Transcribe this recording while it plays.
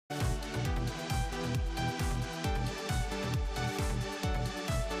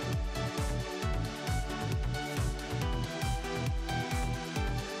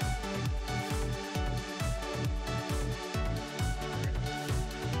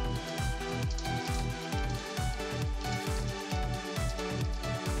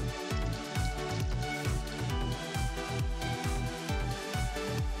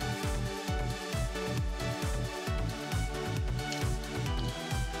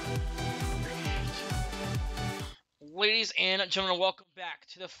Ladies and gentlemen, welcome back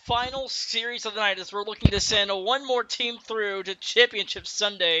to the final series of the night as we're looking to send one more team through to Championship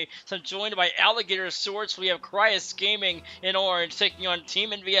Sunday. So I'm joined by Alligator Swords. We have Criius Gaming in orange taking on Team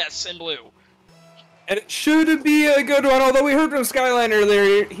NVS in blue. And it should be a good one, although we heard from Skyline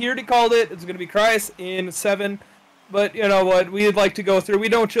earlier. He already called it. It's going to be Criius in 7. But you know what? We'd like to go through. We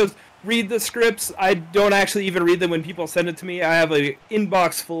don't just read the scripts. I don't actually even read them when people send it to me. I have an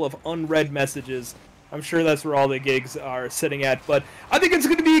inbox full of unread messages. I'm sure that's where all the gigs are sitting at. But I think it's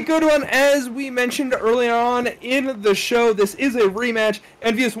going to be a good one. As we mentioned earlier on in the show, this is a rematch.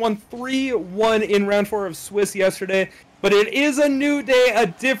 NVS won 3-1 in round 4 of Swiss yesterday. But it is a new day, a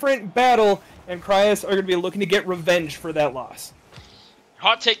different battle. And Criius are going to be looking to get revenge for that loss.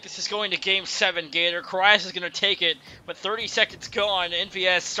 Hot take, this is going to Game 7, Gator. Criius is going to take it, but 30 seconds gone.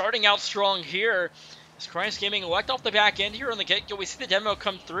 NVS starting out strong here. As Criius Gaming elect off the back end here on the get-go. We see the demo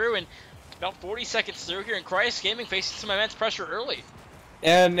come through, and about 40 seconds through here, and Criius Gaming facing some immense pressure early.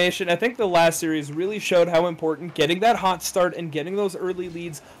 And Nation, I think the last series really showed how important getting that hot start and getting those early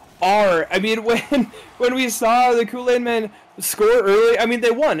leads are. I mean, when we saw the Kool-Aid Men score early, I mean,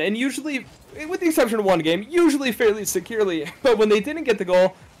 they won, and usually, with the exception of one game, usually fairly securely. But when they didn't get the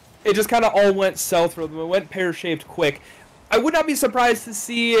goal, it just kind of all went south for them. It went pear-shaped quick. I would not be surprised to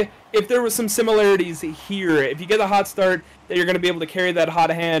see if there was some similarities here. If you get a hot start, that you're going to be able to carry that hot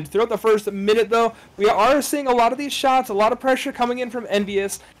hand. Throughout the first minute, though, we are seeing a lot of these shots, a lot of pressure coming in from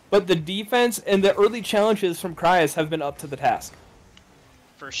NVS, but the defense and the early challenges from Criius have been up to the task.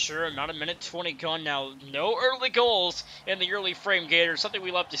 For sure, not a minute 20 gone now. No early goals in the early frame, Gator. Something we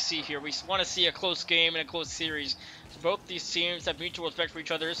love to see here. We want to see a close game and a close series. So both these teams have mutual respect for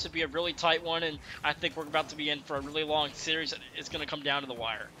each other. This would be a really tight one, and I think we're about to be in for a really long series. It's going to come down to the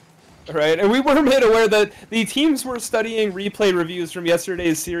wire. Right, and we were made aware that the teams were studying replay reviews from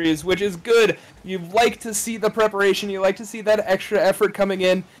yesterday's series, which is good. You like to see the preparation. You like to see that extra effort coming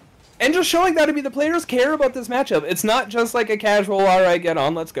in. And just showing that, I mean, the players care about this matchup. It's not just like a casual, all right, get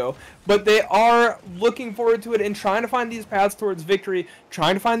on, let's go. But they are looking forward to it and trying to find these paths towards victory,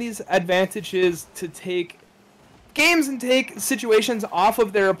 trying to find these advantages to take games and take situations off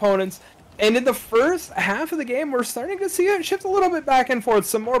of their opponents. And in the first half of the game, we're starting to see it shift a little bit back and forth.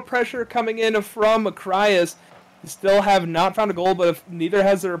 Some more pressure coming in from Criius. They still have not found a goal, but if neither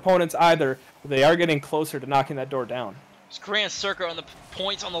has their opponents either, they are getting closer to knocking that door down. Grand Circle on the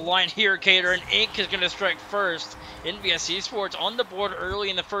points on the line here, Cater, and Ink is going to strike first. NVS Esports on the board early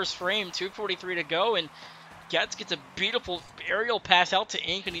in the first frame, 2:43 to go, and Getz gets a beautiful aerial pass out to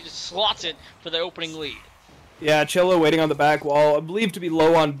Ink, and he just slots it for the opening lead. Yeah, Chilla waiting on the back wall, I believe to be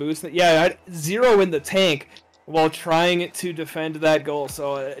low on boost. Yeah, 0 in the tank while trying to defend that goal.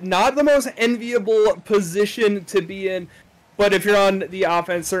 So not the most enviable position to be in, but if you're on the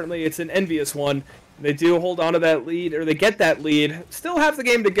offense, certainly it's an envious one. They do hold on to that lead, or they get that lead. Still half the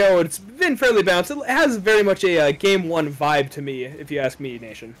game to go. It's been fairly balanced. It has very much a Game 1 vibe to me, if you ask me,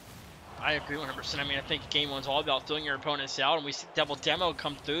 Nation. I agree 100%. I mean, I think Game 1's all about filling your opponents out, and we see double demo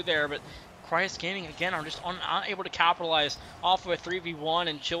come through there, but Criius Gaming, again, are just unable to capitalize off of a 3v1,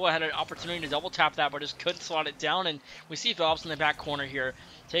 and Chilla had an opportunity to double tap that, but just couldn't slot it down, and we see Phillips in the back corner here,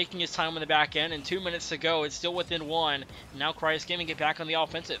 taking his time on the back end, and 2 minutes to go. It's still within 1, and now Criius Gaming get back on the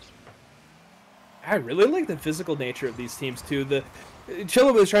offensive. I really like the physical nature of these teams, too.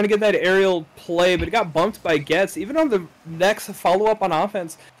 Chilla was trying to get that aerial play, but it got bumped by Getz. Even on the next follow-up on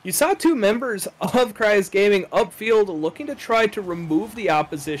offense, you saw 2 members of Criius Gaming upfield looking to try to remove the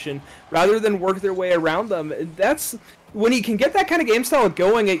opposition rather than work their way around them. That's when you can get that kind of game style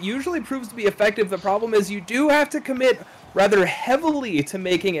going, it usually proves to be effective. The problem is you do have to commit rather heavily to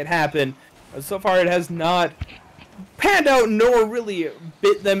making it happen. So far, it has not panned out nor really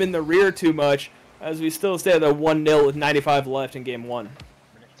bit them in the rear too much, as we still stay at a 1-0 with 95 left in Game 1.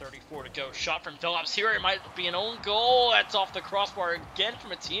 Minute 34 to go. Shot from Phillips here. It might be an own goal. That's off the crossbar again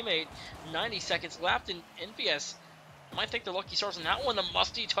from a teammate. 90 seconds left, and NVS might take the lucky stars on that one. The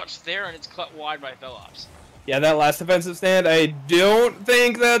musty touch there, and it's cut wide by Phillips. Yeah, that last defensive stand, I don't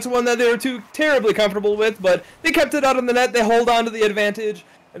think that's one that they were too terribly comfortable with, but they kept it out on the net. They hold on to the advantage,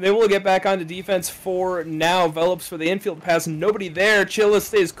 and they will get back onto defense for now. Phillips for the infield pass, nobody there. Chilla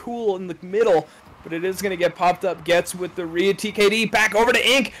stays cool in the middle, but it is going to get popped up. Getz with the read. TKD back over to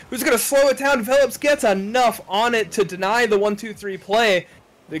Ink, who's going to slow it down. Phillips gets enough on it to deny the 1-2-3 play.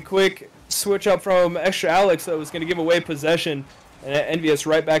 The quick switch up from Extra Alex, though, was going to give away possession. And NVS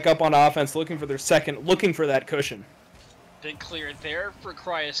right back up on offense, looking for their second, looking for that cushion. Big clear there for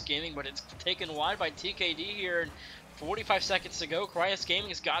Criius Gaming, but it's taken wide by TKD here. And 45 seconds to go. Criius Gaming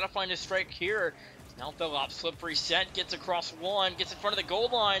has got to find a strike here. Now Phillips, slippery set, gets across one, gets in front of the goal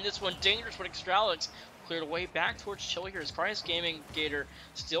line. This one dangerous, but Extralix cleared away back towards Chile here as Criius Gaming Gator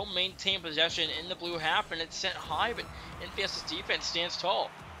still maintain possession in the blue half, and it's sent high, but NVS's defense stands tall.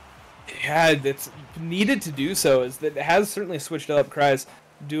 Yeah, it's needed to do so, as that has certainly switched up. Criius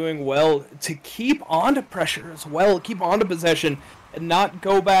doing well to keep on to pressure as well, keep on to possession, and not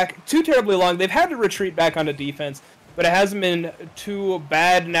go back too terribly long. They've had to retreat back onto defense, but it hasn't been too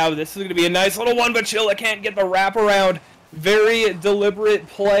bad. Now this is going to be a nice little one, but Chilla can't get the wraparound. Very deliberate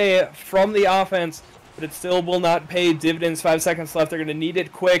play from the offense, but it still will not pay dividends. 5 seconds left. They're going to need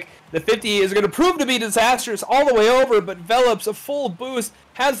it quick. The 50 is going to prove to be disastrous all the way over, but Velops a full boost,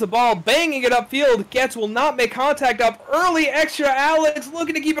 has the ball, banging it upfield. Getz will not make contact up early. Extra Alex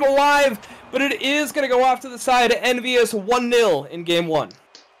looking to keep it alive, but it is going to go off to the side. NVS 1-0 in game 1.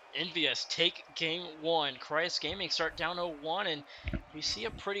 NVS take game 1. Criius Gaming start down 0-1, and we see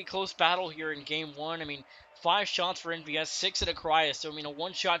a pretty close battle here in game 1. I mean, 5 shots for NVS, 6 at a Criius, so I mean a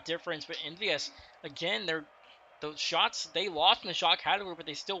 1-shot difference, but NVS, again, those shots, they lost in the shot category, but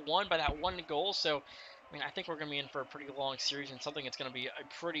they still won by that 1 goal, so I mean, I think we're going to be in for a pretty long series and something that's going to be a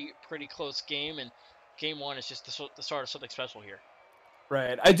pretty close game, and game 1 is just the start of something special here.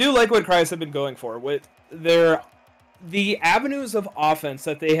 Right. I do like what Criius have been going for with the avenues of offense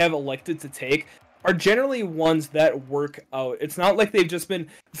that they have elected to take are generally ones that work out. It's not like they've just been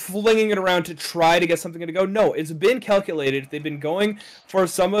flinging it around to try to get something to go. No, it's been calculated. They've been going for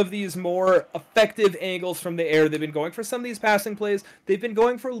some of these more effective angles from the air. They've been going for some of these passing plays. They've been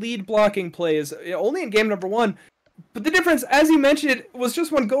going for lead blocking plays, only in game number 1. But the difference, as you mentioned, was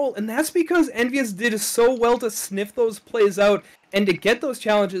just 1 goal, and that's because NVS did so well to sniff those plays out and to get those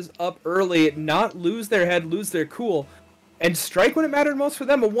challenges up early, not lose their head, lose their cool, and strike when it mattered most for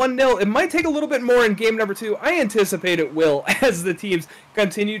them, a 1-0. It might take a little bit more in game number 2. I anticipate it will, as the teams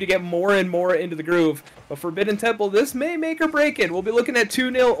continue to get more and more into the groove. But Forbidden Temple, this may make or break it. We'll be looking at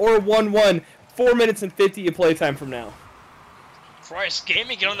 2-0 or 1-1, 4 minutes and 50 of playtime from now. Criius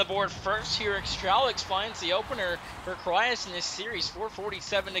Gaming get on the board first here. Extralix finds the opener for Criius in this series.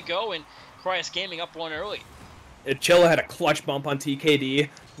 4:47 to go, and Criius Gaming up 1 early. Chilla had a clutch bump on TKD,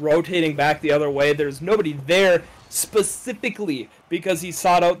 rotating back the other way. There's nobody there specifically because he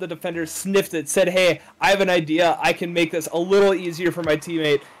sought out the defender, sniffed it, said, hey, I have an idea. I can make this a little easier for my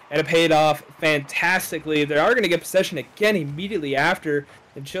teammate, and it paid off fantastically. They are going to get possession again immediately after,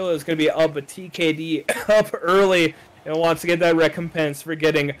 and Chilla is going to be up, but TKD up early and wants to get that recompense for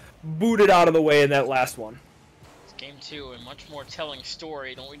getting booted out of the way in that last one. It's game 2, a much more telling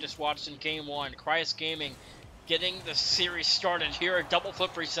story than we just watched in game 1. Criius Gaming getting the series started here. A double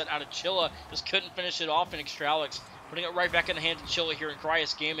flip reset out of Chilla. Just couldn't finish it off in Extralix. Putting it right back in the hands of Chilla here in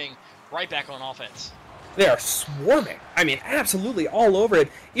Criius Gaming. Right back on offense. They are swarming. I mean, absolutely all over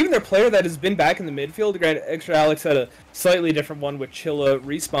it. Even their player that has been back in the midfield, granted, Extralix had a slightly different one with Chilla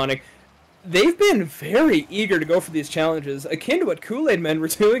respawning. They've been very eager to go for these challenges, akin to what Kool-Aid Men were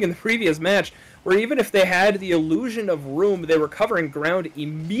doing in the previous match, where even if they had the illusion of room, they were covering ground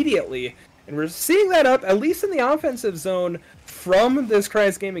immediately. And we're seeing that up, at least in the offensive zone, from this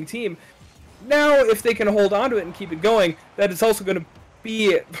Criius Gaming team. Now, if they can hold on to it and keep it going, that is also going to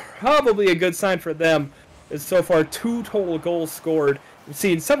be probably a good sign for them. As so far, 2 total goals scored. We've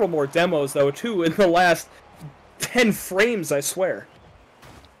seen several more demos, though, 2 in the last 10 frames, I swear.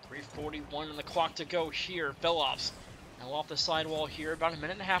 3:41 on the clock to go here. Velops now off the sidewall here. About a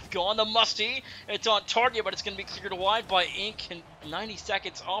minute and a half gone. The Musty. It's on target, but it's going to be cleared wide by Ink. And 90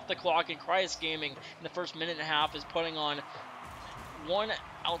 seconds off the clock. And Criius Gaming in the first minute and a half is putting on one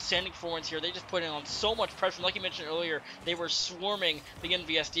outstanding performance here. They just put on so much pressure. Like you mentioned earlier, they were swarming the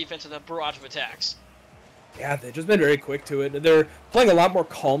NVS defense with a barrage of attacks. Yeah, they've just been very quick to it. They're playing a lot more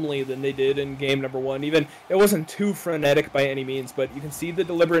calmly than they did in game number 1. Even it wasn't too frenetic by any means, but you can see the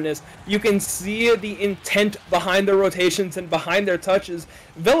deliberateness. You can see the intent behind their rotations and behind their touches.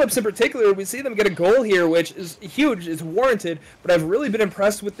 Velops in particular, we see them get a goal here, which is huge, is warranted, but I've really been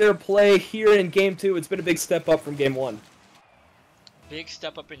impressed with their play here in game 2. It's been a big step up from game 1. Big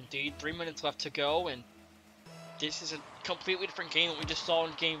step up indeed. 3 minutes left to go, and this is a completely different game than we just saw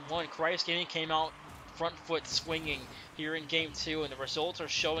in game 1. Criius Gaming came out front foot swinging here in game 2, and the results are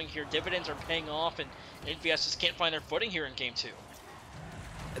showing here. Dividends are paying off, and NVS just can't find their footing here in game 2.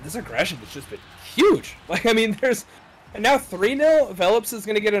 And this aggression has just been huge. Like, I mean, there's... And now 3-0. Velops is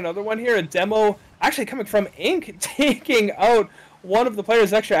going to get another one here. A demo actually coming from Ink, taking out one of the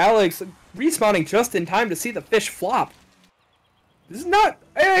players, Extra Alex, respawning just in time to see the fish flop. This is not...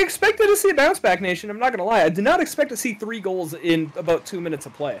 I expected to see a bounce back, Nation. I'm not going to lie. I did not expect to see 3 goals in about 2 minutes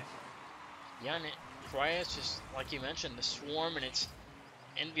of play. Yeah, and Criius, just like you mentioned, the swarm, and it's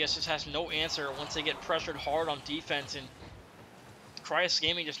NVS just has no answer once they get pressured hard on defense, and Criius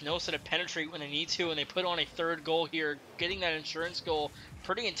Gaming just knows how to penetrate when they need to, and they put on a third goal here, getting that insurance goal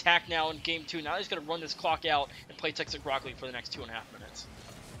pretty intact now in game 2. Now he's going to run this clock out and play Texas Rock League for the next 2.5 minutes.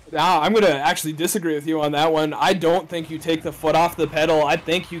 Now, I'm going to actually disagree with you on that one. I don't think you take the foot off the pedal. I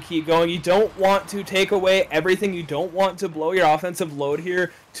think you keep going. You don't want to take away everything. You don't want to blow your offensive load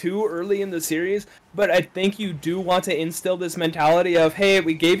here too early in the series. But I think you do want to instill this mentality of, hey,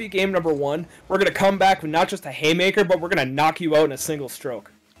 we gave you game number 1. We're going to come back with not just a haymaker, but we're going to knock you out in a single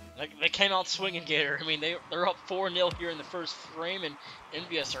stroke. Like, they came out swinging, Gator. I mean, they're up 4-0 here in the first frame, and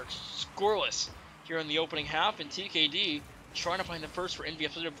NVS are scoreless here in the opening half, and TKD trying to find the first for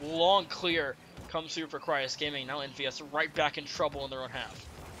NVS. A long clear comes through for Criius Gaming. Now NVS are right back in trouble in their own half.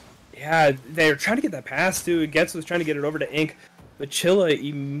 Yeah, they're trying to get that pass too. Getz was trying to get it over to Ink, but Chilla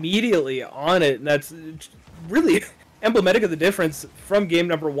immediately on it. And that's really emblematic of the difference from game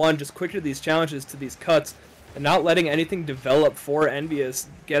number 1. Just quick to these challenges, to these cuts, and not letting anything develop for NVS.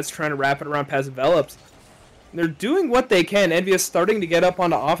 Getz trying to wrap it around pass develops. They're doing what they can. NVS starting to get up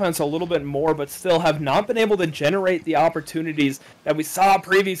onto offense a little bit more, but still have not been able to generate the opportunities that we saw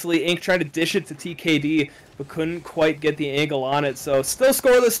previously. Ink trying to dish it to TKD, but couldn't quite get the angle on it. So still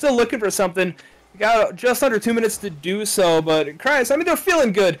scoreless, still looking for something. We got just under 2 minutes to do so, but Criius, I mean, they're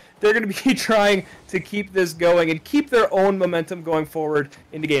feeling good. They're going to be trying to keep this going and keep their own momentum going forward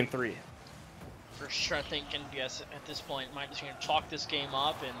into game 3. For sure, I think NVS at this point might just going to chalk this game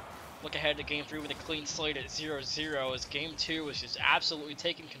up and look ahead to game 3 with a clean slate at 0-0, as game 2 was just absolutely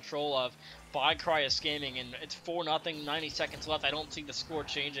taken control of by Criius Gaming, and it's 4-0, 90 seconds left. I don't see the score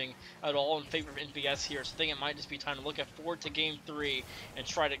changing at all in favor of NVS here, so I think it might just be time to look forward to game 3 and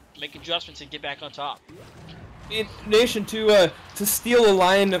try to make adjustments and get back on top. In nation, to steal a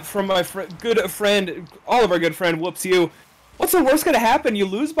line from my good friend, all of our good friend, Whoops You. What's the worst going to happen? You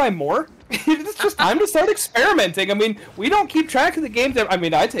lose by more? It's just time to start experimenting. I mean, we don't keep track of the games. I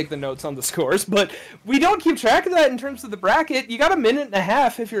mean, I take the notes on the scores, but we don't keep track of that in terms of the bracket. You got a minute and a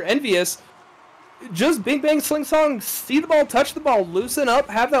half if you're envious. Just bing, bang, sling song, see the ball, touch the ball, loosen up,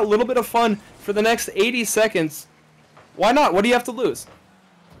 have that little bit of fun for the next 80 seconds. Why not? What do you have to lose?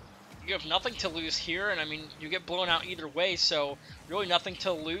 You have nothing to lose here, and I mean, you get blown out either way, so really nothing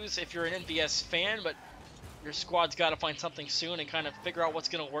to lose if you're an NVS fan, but your squad's got to find something soon and kind of figure out what's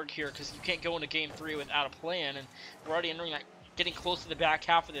going to work here, because you can't go into game 3 without a plan, and we're already entering that, getting close to the back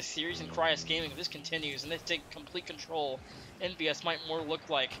half of this series. In Criius Gaming, if this continues and they take complete control, NVS might more look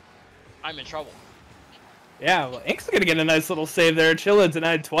like I'm in trouble. Yeah, well, Ink's going to get a nice little save there. Chilla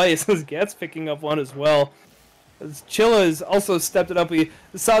denied twice, as Getz picking up one as well. As Chilla has also stepped it up. We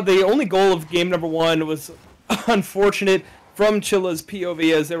saw the only goal of game number 1 was unfortunate from Chilla's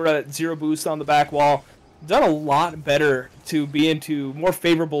POV, as they were at 0 boost on the back wall. Done a lot better to be into more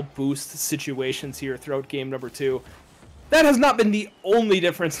favorable boost situations here throughout game number 2. That has not been the only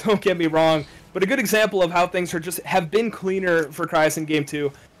difference, don't get me wrong, but a good example of how things have been cleaner for Criius in game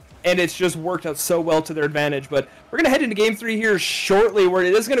 2, and it's just worked out so well to their advantage. But we're going to head into game 3 here shortly, where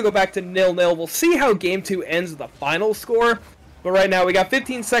it is going to go back to 0-0. We'll see how game 2 ends with the final score, but right now we got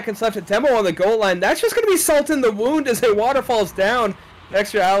 15 seconds left. A demo on the goal line. That's just going to be salt in the wound as it waterfalls down.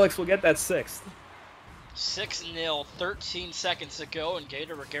 Extra Alex will get that 6th. 6-0, 13 seconds to go, and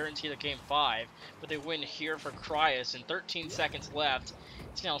Gator were guaranteed a game 5, but they win here for Criius, and 13 seconds left.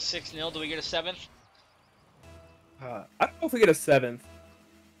 It's now 6-0. Do we get a 7th? I don't know if we get a 7th.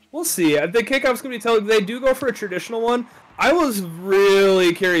 We'll see. I think kickoff's going to be telling. They do go for a traditional one. I was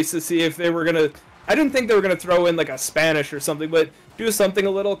really curious to see if they were going to... I didn't think they were going to throw in like a Spanish or something, but do something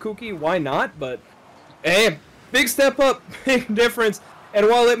a little kooky. Why not? But, hey, big step up, big difference. And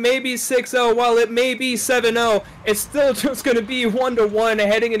while it may be 6-0, while it may be 7-0, it's still just going to be 1-1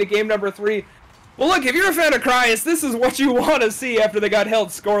 heading into game number 3. Well, look, if you're a fan of Criius, this is what you want to see after they got held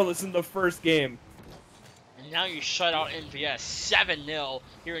scoreless in the first game. And now you shut out NVS 7-0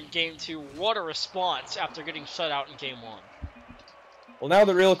 here in game 2. What a response after getting shut out in game 1. Well, now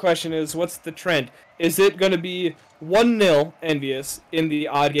the real question is, what's the trend? Is it going to be 1-0 NVS in the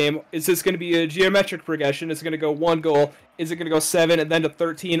odd game? Is this going to be a geometric progression? Is it going to go 1 goal? Is it going to go 7 and then to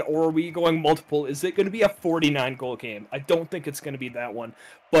 13? Or are we going multiple? Is it going to be a 49-goal game? I don't think it's going to be that one.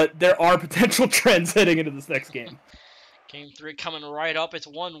 But there are potential trends heading into this next game. Game 3 coming right up. It's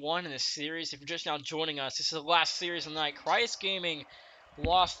 1-1 in this series. If you're just now joining us, this is the last series of the night. Criius Gaming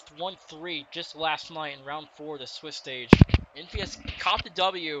lost 1-3 just last night in round 4 of the Swiss stage. NVS caught the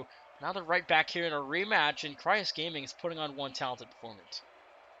W. Now they're right back here in a rematch, and Criius Gaming is putting on one talented performance.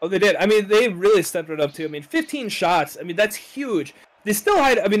 Oh, they did. I mean, they really stepped it up, too. I mean, 15 shots. I mean, that's huge. They still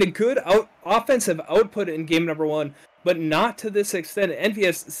had, I mean, a good offensive output in game number 1, but not to this extent.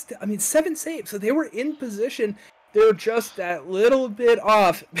 NVS, I mean, 7 saves. So they were in position, they're just that little bit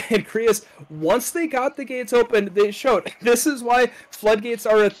off. And Criius, once they got the gates open, they showed this is why floodgates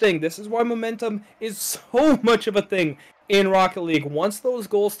are a thing. This is why momentum is so much of a thing in Rocket League. Once those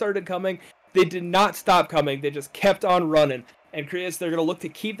goals started coming, they did not stop coming. They just kept on running. And Criius, they're going to look to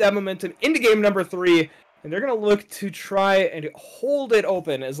keep that momentum into game number 3. And they're going to look to try and hold it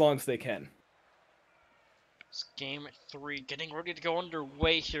open as long as they can. It's game 3, getting ready to go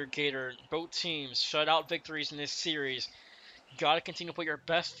underway here, Gator. Both teams shutout victories in this series. You gotta continue to put your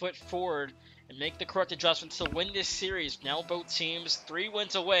best foot forward and make the correct adjustments to win this series. Now both teams 3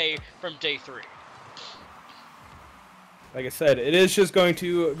 wins away from day 3. Like I said, it is just going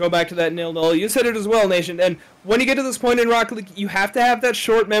to go back to that 0-0. You said it as well, Nation. And when you get to this point in Rocket League, you have to have that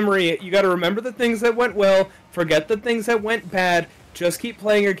short memory. You got to remember the things that went well, forget the things that went bad. Just keep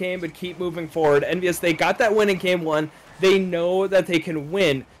playing your game, but keep moving forward. NVS, they got that win in game 1. They know that they can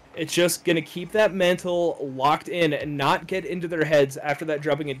win. It's just going to keep that mental locked in and not get into their heads after that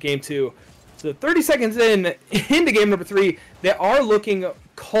dropping in game 2. So 30 seconds into game number 3, they are looking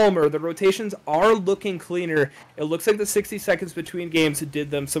calmer. The rotations are looking cleaner. It looks like the 60 seconds between games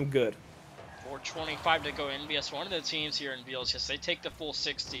did them some good. 4:25 to go. NVS, one of the teams here in BLCS, they take the full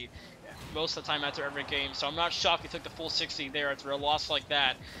 60 most of the time after every game. So I'm not shocked they took the full 60 there after a loss like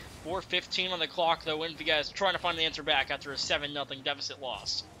that. 4:15 on the clock, though. NVS trying to find the answer back after a 7-0 deficit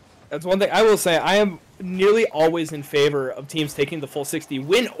loss. That's one thing I will say. I am nearly always in favor of teams taking the full 60,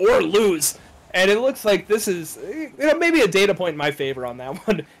 win or lose. And it looks like this is maybe a data point in my favor on that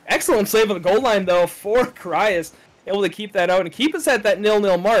one. Excellent save on the goal line, though, for Criius. Able to keep that out and keep us at that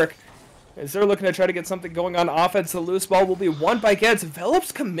 0-0 mark. As they're looking to try to get something going on offense, the loose ball will be won by Getz.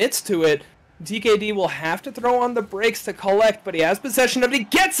 Velops commits to it. DKD will have to throw on the brakes to collect, but he has possession of it. He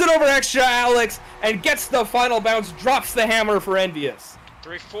gets it over extra Alex and gets the final bounce, drops the hammer for NVS.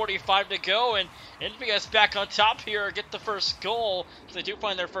 3:45 to go, and NVS back on top here, get the first goal. So they do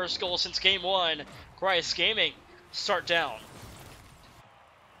find their first goal since game 1. Criius Gaming start down.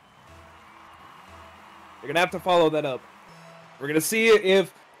 They're going to have to follow that up. We're going to see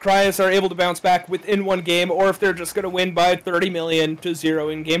if Criius are able to bounce back within one game, or if they're just going to win by 30 million to 0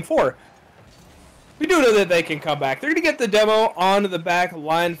 in game 4. We do know that they can come back. They're going to get the demo onto the back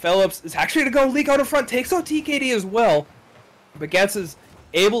line. Phillips is actually going to go leak out in front, takes out TKD as well. But Getz is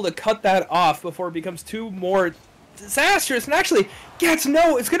able to cut that off before it becomes too more disastrous. And actually, Getz,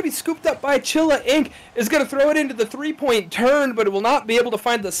 no, it's going to be scooped up by Chilla Inc. Is going to throw it into the 3-point turn, but it will not be able to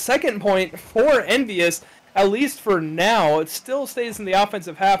find the second point for NVS, at least for now. It still stays in the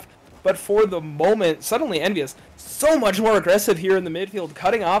offensive half, but for the moment, suddenly NVS so much more aggressive here in the midfield,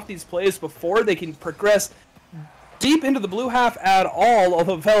 cutting off these plays before they can progress deep into the blue half at all,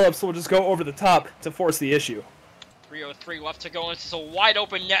 although Velops will just go over the top to force the issue. 3:03 left to go, and this is a wide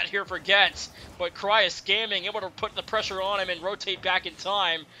open net here for Getz, but Criius Gaming able to put the pressure on him and rotate back in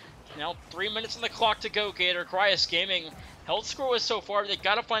time. Now 3 minutes on the clock to go, Gator. Criius Gaming held scoreless so far. They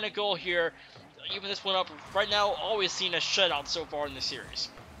got to find a goal here. Even this one up right now, always seen a shutout so far in the series.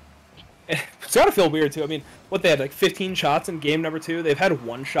 It's got to feel weird too. I mean, what, they had like 15 shots in game number 2. They've had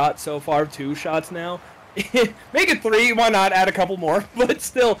 1 shot so far, 2 shots now. Make it 3, why not add a couple more? But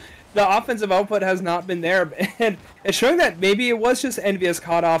still, the offensive output has not been there, and it's showing that maybe it was just NVS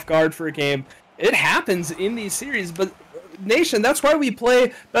caught off guard for a game. It happens in these series, but Nation, that's why we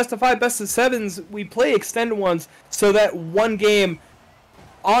play best of 5, best of 7s. We play extended ones so that one game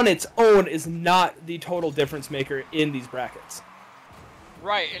on its own is not the total difference maker in these brackets.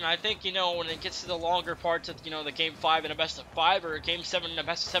 Right, and I think, when it gets to the longer parts of, the game 5 in a best of 5 or a game 7 in a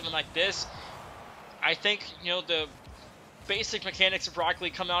best of 7 like this, I think, the basic mechanics of Rocket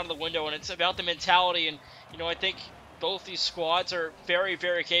League come out of the window, and it's about the mentality. And I think both these squads are very,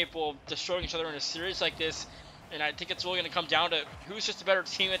 very capable of destroying each other in a series like this. And I think it's really going to come down to who's just a better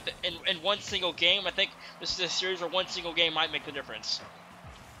team in one single game. I think this is a series where one single game might make the difference.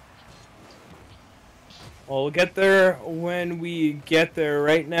 Well, we'll get there when we get there.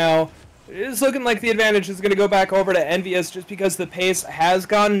 Right now, it is looking like the advantage is going to go back over to NVS just because the pace has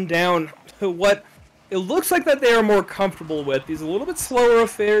gone down to what it looks like that they are more comfortable with. These a little bit slower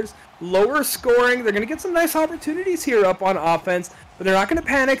affairs, lower scoring. They're going to get some nice opportunities here up on offense, but they're not going to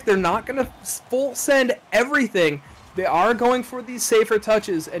panic. They're not going to full send everything. They are going for these safer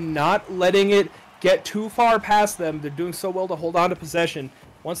touches and not letting it get too far past them. They're doing so well to hold on to possession.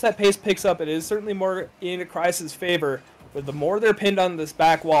 Once that pace picks up, it is certainly more in Criius' favor, but the more they're pinned on this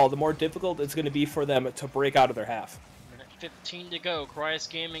back wall, the more difficult it's going to be for them to break out of their half. 15 to go. Criius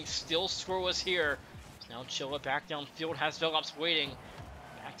Gaming still scoreless here. Now Chilla back downfield, has Velops waiting.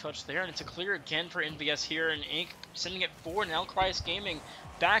 Back touch there, and it's a clear again for NVS here, and Inc. sending it forward. Now Criius Gaming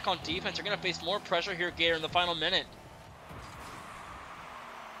back on defense. They're going to face more pressure here, Gator, in the final minute.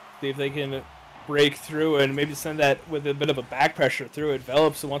 See if they can break through and maybe send that with a bit of a back pressure through it.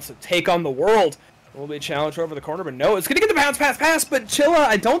 Velops wants to take on the world. Will be a challenge over the corner, but no, it's going to get the bounce pass, but Chilla,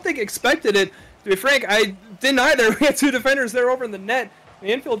 I don't think expected it. To be frank, I didn't either. We had two defenders there over in the net. The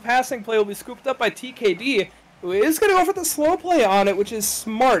infield passing play will be scooped up by TKD, who is going to go for the slow play on it, which is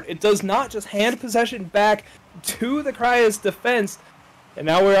smart. It does not just hand possession back to the Criius defense. And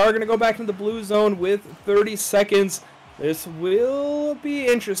now we are going to go back into the blue zone with 30 seconds. This will be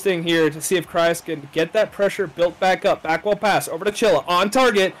interesting here to see if Criius can get that pressure built back up. Back wall pass over to Chilla on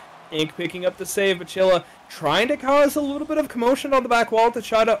target. Inc. picking up the save, but Chilla trying to cause a little bit of commotion on the back wall to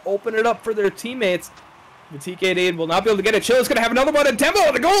try to open it up for their teammates. The TKD will not be able to get it. Chilla's going to have another one. A demo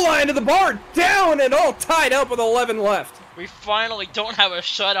on the goal line to the bar. Down and all tied up with 11 left. We finally don't have a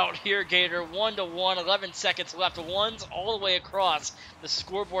shutout here, Gator. 1-1, 11 seconds left. One's all the way across the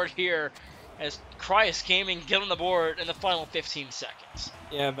scoreboard here as Criius Gaming get on the board in the final 15 seconds.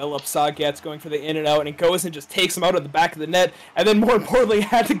 Yeah, Velops gets going for the in and out, and it goes and just takes him out of the back of the net, and then more importantly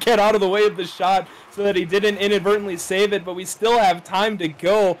had to get out of the way of the shot so that he didn't inadvertently save it, but we still have time to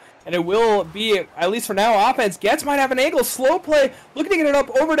go, and it will be, at least for now, offense. Getz might have an angle, slow play, looking to get it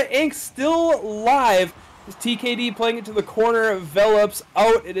up over to Inc, still live. This TKD playing it to the corner, Velops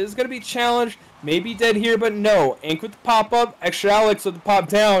out. It is going to be challenged, maybe dead here, but no. Inc with the pop-up, Extra Alex with the pop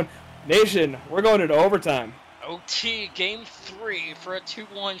down. Nation, we're going into overtime. OT, game 3 for a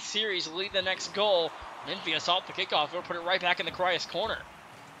 2-1 series. Lead the next goal. NVS off the kickoff. We'll put it right back in the Criius corner.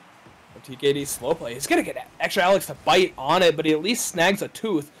 TKD slow play. He's going to get Extra Alex to bite on it, but he at least snags a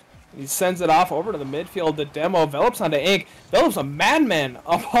tooth. He sends it off over to the midfield. The demo Velops onto Inc. Velops a madman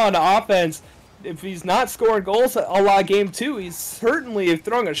up on offense. If he's not scoring goals a la game 2, he's certainly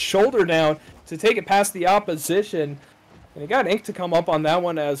throwing a shoulder down to take it past the opposition. And he got Inc to come up on that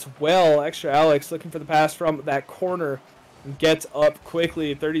one as well. Extra Alex looking for the pass from that corner and gets up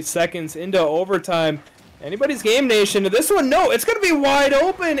quickly. 30 seconds into overtime. Anybody's game, Nation. This one, no, it's going to be wide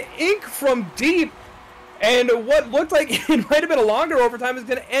open. Inc from deep. And what looked like it might have been a longer overtime is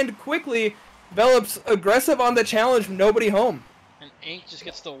going to end quickly. Velops aggressive on the challenge, nobody home. And Inc just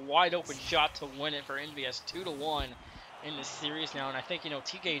gets the wide open shot to win it for NVS 2-1 in this series now. And I think,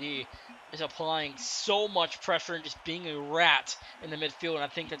 TKD is applying so much pressure and just being a rat in the midfield, and I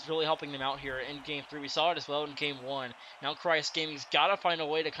think that's really helping them out here in Game 3. We saw it as well in Game 1. Now Criius Gaming's got to find a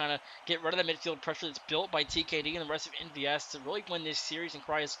way to kind of get rid of the midfield pressure that's built by TKD and the rest of NVS to really win this series, and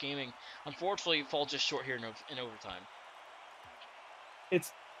Criius Gaming, unfortunately, fall just short here in overtime.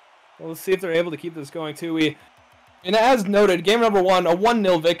 Well, let's see if they're able to keep this going, too. And as noted, game number 1, a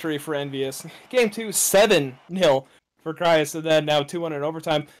 1-0 victory for NVS. Game 2, 7-0 for Criius, and then now 2-1 in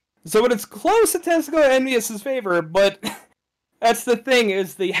overtime. So when it's close, it tends to go to NVS's favor, but that's the thing,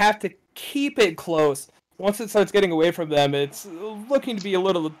 is they have to keep it close. Once it starts getting away from them, it's looking to be a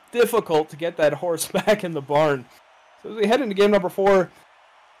little difficult to get that horse back in the barn. So as we head into game number 4,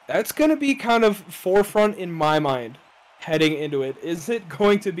 that's going to be kind of forefront in my mind heading into it. Is it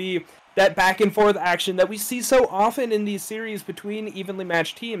going to be that back and forth action that we see so often in these series between evenly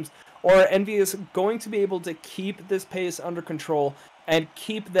matched teams? Or are NVS going to be able to keep this pace under control and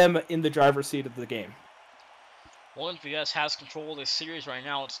keep them in the driver's seat of the game? Well, NVS has control of this series right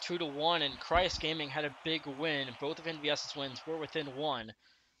now. It's 2-1, and Criius Gaming had a big win. Both of NVS's wins were within 1.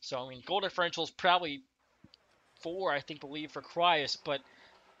 So, goal differential is probably 4, I believe, for Criius, but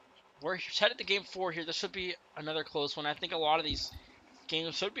we're headed to game 4 here. This should be another close one. I think a lot of these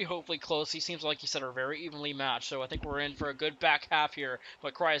games should be hopefully close. These teams, like you said, are very evenly matched, so I think we're in for a good back half here,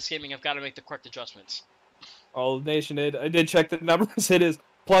 but Criius Gaming have got to make the correct adjustments. Oh, Nation did. I did check the numbers. It is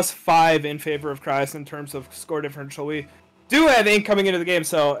 +5 in favor of Criius in terms of score differential. We do have Inc coming into the game,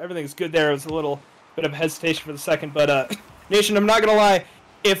 so everything's good there. It was a little bit of hesitation for the second, but Nation, I'm not going to lie.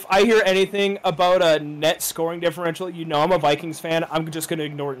 If I hear anything about a net scoring differential, I'm a Vikings fan. I'm just going to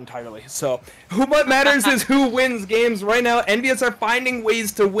ignore it entirely. So what matters is who wins games right now. NVS are finding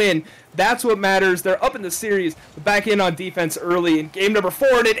ways to win. That's what matters. They're up in the series, back in on defense early in game number 4,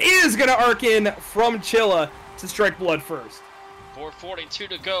 and it is going to arc in from Chilla to strike blood first. 4:42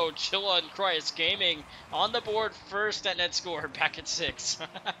 to go. Chilla and Criius Gaming on the board first at net score, back at 6.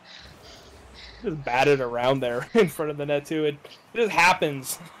 Just batted around there in front of the net, too. It just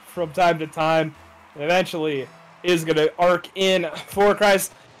happens from time to time. And eventually is going to arc in for Criius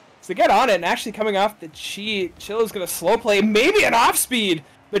to get on it. And actually coming off the cheat, Chilla's going to slow play, maybe an off speed.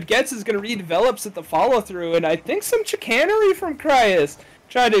 But Getz is going to read Velops at the follow through. And I think some chicanery from Criius.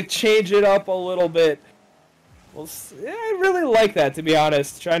 Trying to change it up a little bit. Well, yeah, I really like that, to be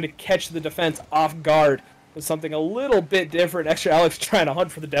honest. Trying to catch the defense off guard was something a little bit different. Extra Alex trying to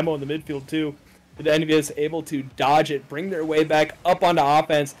hunt for the demo in the midfield, too. The NVS able to dodge it, bring their way back up onto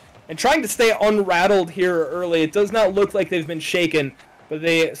offense, and trying to stay unrattled here early. It does not look like they've been shaken, but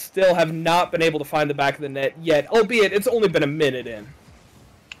they still have not been able to find the back of the net yet, albeit it's only been a minute in.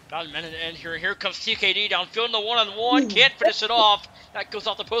 About a minute in here. Here comes TKD downfield in the one-on-one. Can't finish it off. That goes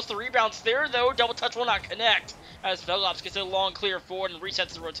off the post. The rebound's there, though. Double touch will not connect as Velops gets a long clear forward and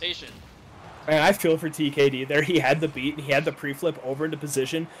resets the rotation. Man, I feel for TKD there. He had the beat, and he had the pre-flip over into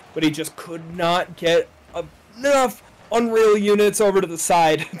position, but he just could not get enough Unreal units over to the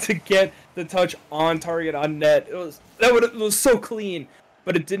side to get the touch on target on net. It was so clean,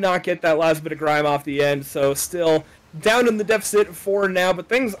 but it did not get that last bit of grime off the end, so still down in the deficit for now, but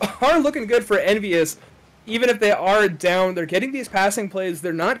things are looking good for NVS. Even if they are down, they're getting these passing plays,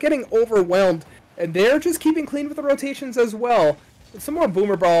 they're not getting overwhelmed, and they're just keeping clean with the rotations as well. Some more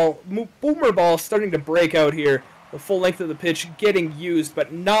boomer ball starting to break out here. The full length of the pitch getting used,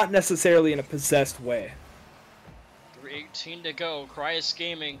 but not necessarily in a possessed way. 3:18 to go. Criius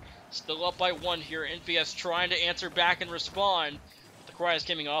Gaming still up by 1 here. NVS trying to answer back and respond. The Criius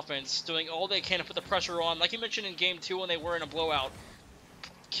Gaming offense doing all they can to put the pressure on. Like you mentioned in Game 2 when they were in a blowout.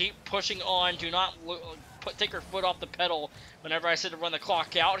 Keep pushing on. Do not take your foot off the pedal whenever I said to run the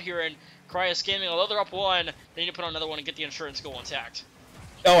clock out here. And Criius Gaming, although they're up 1, they need to put on another one and get the insurance goal intact.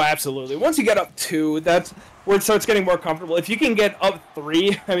 Oh, absolutely. Once you get up 2, that's where it starts getting more comfortable. If you can get up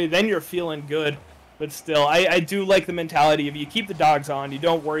 3, I mean, then you're feeling good. But still, I do like the mentality of you keep the dogs on, you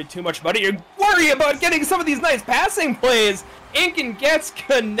don't worry too much about it, you worry about getting some of these nice passing plays. Ink and Getz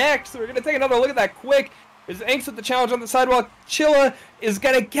connect, so we're going to take another look at that quick. As Ink's with the challenge on the sidewalk, Chilla is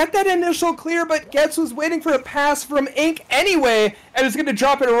going to get that initial clear, but Getz was waiting for a pass from Ink anyway, and is going to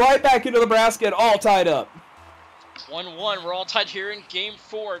drop it right back into the basket, all tied up. 1-1, we're all tied here in Game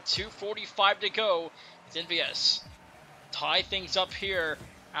 4, 2:45 to go. It's NVS. Tie things up here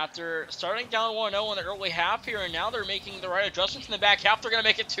after starting down 1-0 in the early half here, and now they're making the right adjustments in the back half. They're going to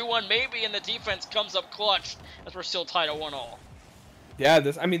make it 2-1 maybe, and the defense comes up clutch as we're still tied at 1-all. Yeah,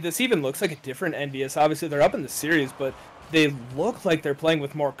 this even looks like a different NVS. Obviously, they're up in the series, but they look like they're playing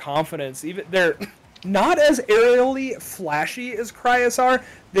with more confidence. Even they're not as aerially flashy as Criius are.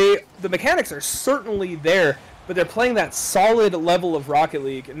 The mechanics are certainly there, but they're playing that solid level of Rocket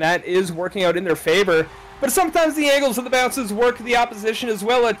League, and that is working out in their favor. But sometimes the angles of the bounces work the opposition as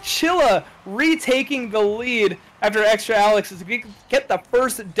well. Chilla retaking the lead after Extra Alex is to get the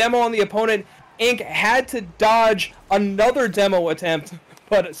first demo on the opponent. Ink had to dodge another demo attempt,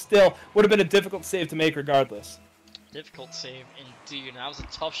 but still would have been a difficult save to make regardless. Difficult save indeed. And that was a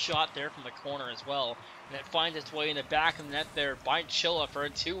tough shot there from the corner as well. And it finds its way in the back of the net there by Chilla for a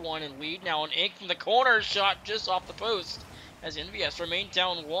 2-1 in lead. Now an Ink from the corner shot just off the post as NVS remained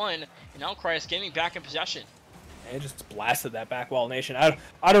down 1, and now Criius Gaming back in possession. And just blasted that back wall nation.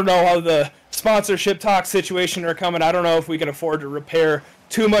 I don't know how the sponsorship talk situation are coming. I don't know if we can afford to repair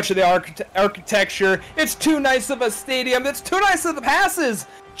too much of the architecture. It's too nice of a stadium. It's too nice of the passes.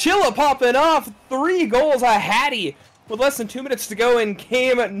 Chilla popping off 3 goals a Hattie with less than 2 minutes to go in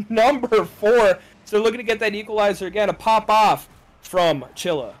game number 4. So they're looking to get that equalizer again, a pop off from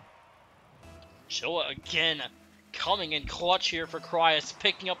Chilla. Chilla again coming in clutch here for Criius,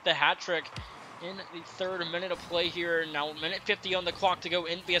 picking up the hat trick in the 3rd minute of play here. Now minute 50 on the clock to go.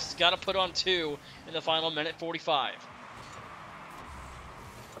 NVS has got to put on 2 in the final minute 45.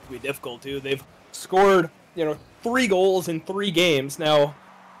 Be difficult too. They've scored, 3 goals in 3 games. Now,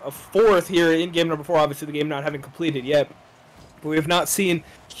 a 4th here in game number 4. Obviously, the game not having completed yet. But we have not seen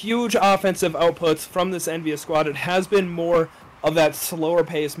huge offensive outputs from this NVS squad. It has been more of that slower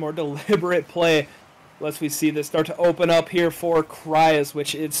pace, more deliberate play. Unless we see this start to open up here for Criius,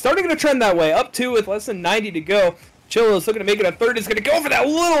 which it's starting to trend that way. Up 2 with less than 90 to go. Chilla is looking to make it a 3rd. He's going to go for that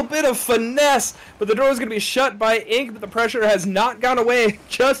little bit of finesse, but the door is going to be shut by Ink, but the pressure has not gone away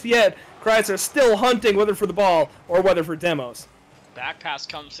just yet. Criius are still hunting, whether for the ball or whether for demos. Back pass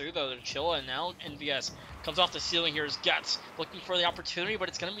comes through, though, to Chilla, and now NVS comes off the ceiling here as Getz looking for the opportunity, but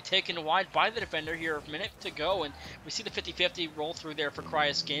it's going to be taken wide by the defender here. A minute to go, and we see the 50-50 roll through there for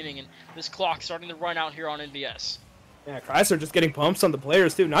Criius Gaming, and this clock starting to run out here on NVS. Yeah, Criius are just getting bumps on the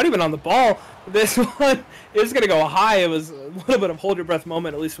players, too. Not even on the ball. This one is going to go high. It was a little bit of hold your breath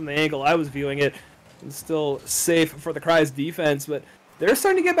moment, at least from the angle I was viewing it. It's still safe for the Criius defense, but they're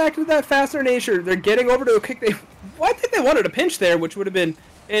starting to get back to that faster nature. They're getting over to a kick. I think they wanted a pinch there, which would have been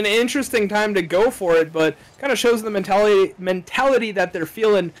an interesting time to go for it, but kind of shows the mentality that they're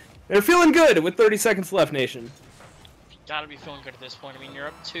feeling good with 30 seconds left, nation. Gotta be feeling good at this point. I mean, you're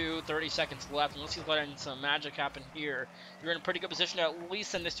up 30 seconds left, and let's see if some magic happen here. You're in a pretty good position to at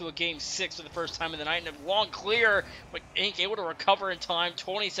least send this to a game 6 for the first time of the night, and a long clear, but Inc. able to recover in time.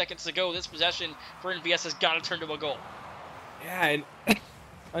 20 seconds to go. This possession for NVS has got to turn to a goal. Yeah, and look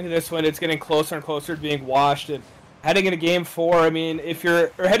at this one. It's getting closer and closer to being washed, and heading into game 4. I mean,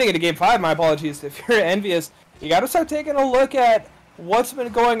 or heading into game 5, my apologies. If you're envious, you got to start taking a look at what's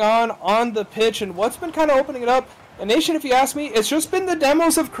been going on the pitch and what's been kind of opening it up. And Nation, if you ask me, it's just been the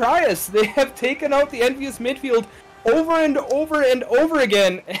demos of Criius. They have taken out the envious midfield over and over and over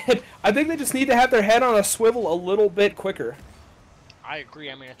again, and I think they just need to have their head on a swivel a little bit quicker. I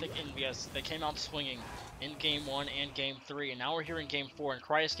agree. I mean, I think NVS, they came out swinging in Game 1 and Game 3, and now we're here in Game 4, and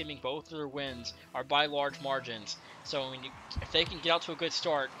Criius Gaming, both of their wins are by large margins. So, I mean, if they can get out to a good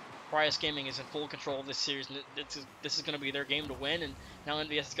start, Criius Gaming is in full control of this series, and this is going to be their game to win, and now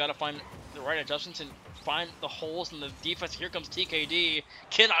NVS has got to find the right adjustments and find the holes in the defense. Here comes TKD,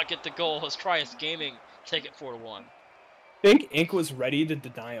 cannot get the goal as Criius Gaming take it 4-1. I think Ink was ready to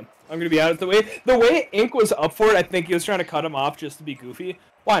deny him. I'm going to be honest, the way Ink was up for it, I think he was trying to cut him off just to be goofy.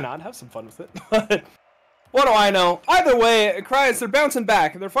 Why not? Have some fun with it. But what do I know? Either way, Criius, they're bouncing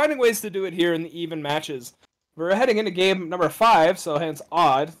back, and they're finding ways to do it here in the even matches. We're heading into game number 5, so hence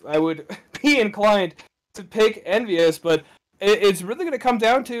odd. I would be inclined to pick Envious, but it's really going to come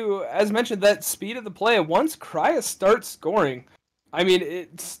down to, as mentioned, that speed of the play. Once Criius starts scoring, I mean,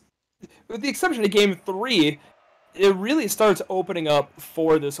 it's, with the exception of game 3, it really starts opening up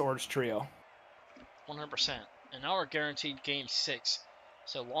for this Orange Trio. 100%. And now we're guaranteed game 6.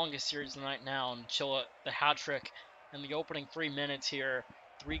 So longest series of the night now, and Chilla, the hat trick in the opening 3 minutes here.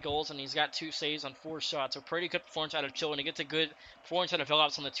 3 goals, and he's got 2 saves on 4 shots. So pretty good performance out of Chilla, and he gets a good performance out of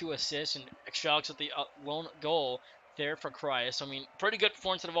Phillips on the 2 assists, and Alex with the lone goal there for Criius. So, I mean, pretty good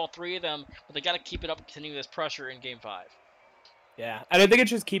performance out of all 3 of them, but they got to keep it up and continue this pressure in game 5. Yeah, and I think it's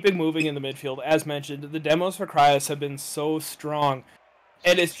just keeping moving in the midfield. As mentioned, the demos for Criius have been so strong,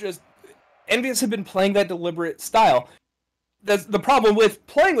 and it's just, Envious have been playing that deliberate style. That's the problem with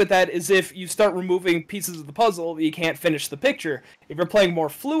playing with that is if you start removing pieces of the puzzle, you can't finish the picture. If you're playing more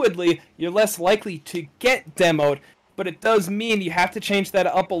fluidly, you're less likely to get demoed, but it does mean you have to change that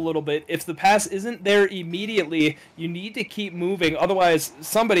up a little bit. If the pass isn't there immediately, you need to keep moving. Otherwise,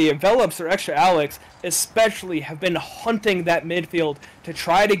 somebody, Envelops or Extra Alex, especially, have been hunting that midfield to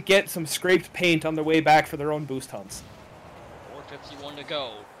try to get some scraped paint on their way back for their own boost hunts. 4:51 to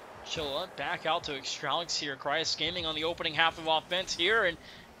go. Chilla back out to Extralix here. Criius Gaming on the opening half of offense here, and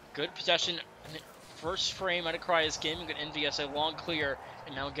good possession. First frame out of Criius Gaming, but NVS a long clear,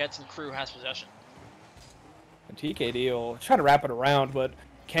 and now Getz and Crew has possession. And TKD will try to wrap it around, but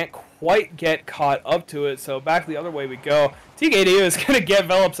can't quite get caught up to it, so back the other way we go. TKD is going to get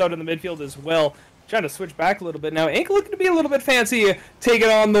Velops out in the midfield as well. Trying to switch back a little bit now. Ink looking to be a little bit fancy, taking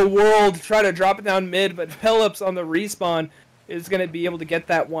on the world, try to drop it down mid, but Velops on the respawn is going to be able to get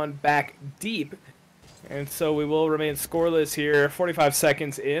that one back deep. And so we will remain scoreless here. 45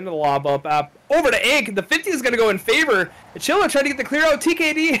 seconds in. The lob up over to Ink. The 50 is going to go in favor. Chilla trying to get the clear out.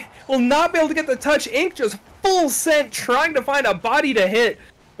 TKD will not be able to get the touch. Ink just full sent trying to find a body to hit.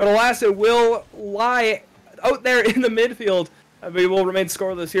 But alas, it will lie out there in the midfield. We will remain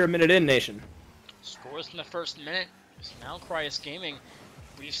scoreless here a minute in, Nation. Scores in the first minute. Now Criius Gaming.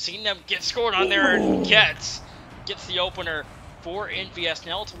 We've seen them get scored on there, and gets the opener for NVS.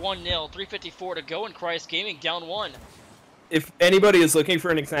 Now it's 1-0, 3:54 to go, and Criius Gaming down 1. If anybody is looking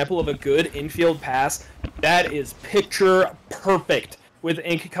for an example of a good infield pass, that is picture perfect. With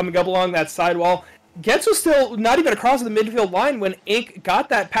Ink coming up along that sidewall. Getz was still not even across the midfield line when Ink got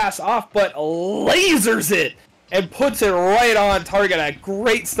that pass off, but lasers it and puts it right on target. A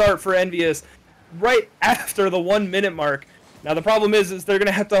great start for Envious right after the 1 minute mark. Now the problem is they're going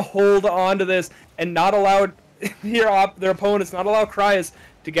to have to hold on to this and not allow their opponents, not allow Criius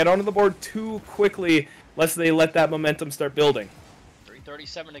to get onto the board too quickly, lest they let that momentum start building.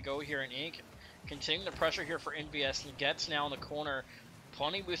 3:37 to go here in Ink. Continuing the pressure here for NVS, and Getz now in the corner.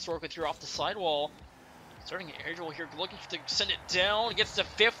 Plenty of boost to work with here off the sidewall. Starting an air dribble here, looking to send it down. Gets to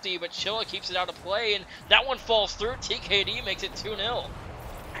 50, but Chilla keeps it out of play, and that one falls through. TKD makes it 2-0.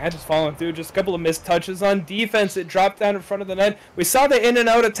 Had just fallen through, just a couple of missed touches on defense. It dropped down in front of the net. We saw the in and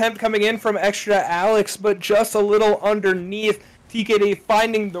out attempt coming in from Extra Alex, but just a little underneath. TKD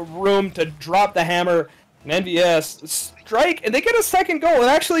finding the room to drop the hammer. And NVS strike, and they get a second goal. And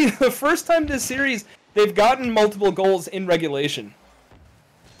actually, the first time this series, they've gotten multiple goals in regulation.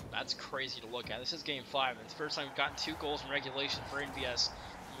 That's crazy to look at. This is game 5. It's the first time we've gotten 2 goals in regulation for NVS.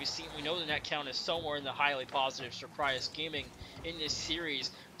 We know the net count is somewhere in the highly positives for Criius Gaming in this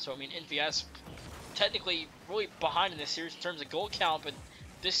series. So, I mean, NVS technically really behind in this series in terms of goal count, but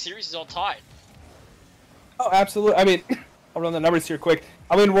this series is all tied. Oh, absolutely. I mean, I'll run the numbers here quick.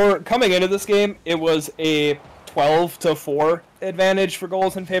 I mean, we're coming into this game, it was a 12-4 advantage for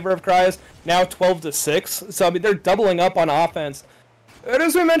goals in favor of Criius. Now 12-6. So, I mean, they're doubling up on offense. And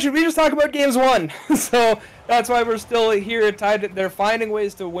as we mentioned, we just talked about games won. So that's why we're still here tied. They're finding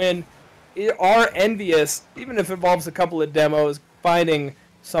ways to win. Are envious, even if it involves a couple of demos, finding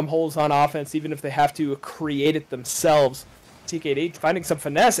some holes on offense, even if they have to create it themselves. TKD finding some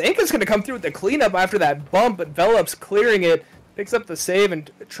finesse. Inca's going to come through with the cleanup after that bump, but Velop's clearing it, picks up the save,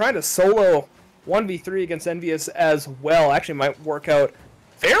 and trying to solo 1v3 against NVS as well. Actually might work out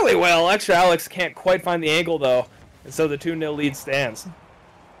fairly well. Extra Alex can't quite find the angle, though, and so the 2-0 lead stands.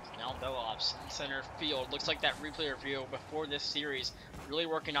 Now Velops in center field. Looks like that replay review before this series really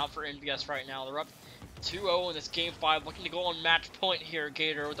working out for NVS right now. They're up 2-0 in this game 5, looking to go on match point here,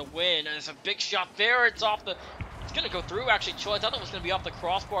 Gator, with a win. And it's a big shot there. It's off the... It's going to go through, actually. Chilla, I thought it was going to be off the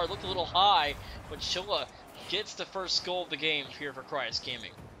crossbar. It looked a little high, but Chilla gets the first goal of the game here for Criius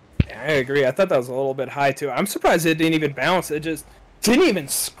Gaming. Yeah, I agree. I thought that was a little bit high, too. I'm surprised it didn't even bounce. It just didn't even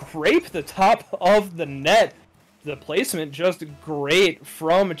scrape the top of the net. The placement just great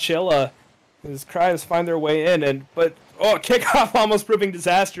from Chilla. As Criius find their way in, but kickoff almost proving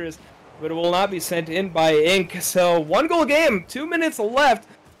disastrous, but it will not be sent in by Inc. So 1-goal game, 2 minutes left.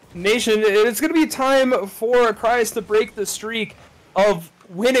 Nation, it's going to be time for Criius to break the streak of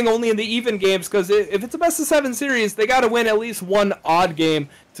winning only in the even games, because if it's a best-of-7 series, they got to win at least one odd game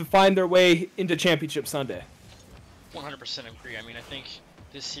to find their way into Championship Sunday. 100% agree. I mean, I think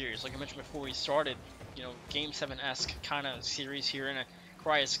this series, like I mentioned before we started, Game 7-esque kind of series here in a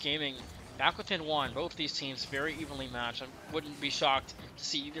Criius Gaming. Back within one, both these teams very evenly matched. I wouldn't be shocked to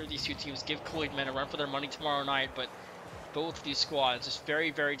see either of these two teams give Kool-Aid Men a run for their money tomorrow night, but both of these squads just very,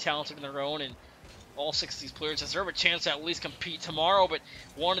 very talented in their own, and all 6 of these players deserve a chance to at least compete tomorrow, but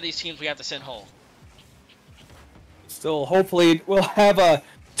one of these teams we have to send home. Still, hopefully, we'll have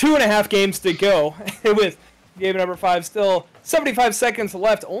 2.5 games to go with game number 5. Still 75 seconds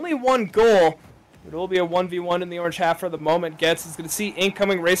left, only 1 goal. It will be a 1v1 in the orange half for the moment. Getz is going to see Inc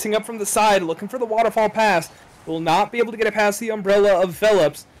coming racing up from the side, looking for the waterfall pass. Will not be able to get it past the umbrella of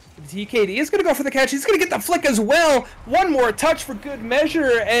Phillips. TKD is going to go for the catch. He's going to get the flick as well. One more touch for good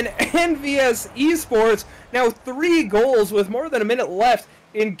measure. And NVS Esports now 3 goals with more than a minute left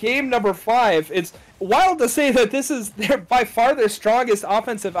in game number 5. It's wild to say that this is by far their strongest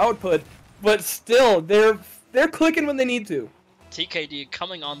offensive output, but still, they're clicking when they need to. TKD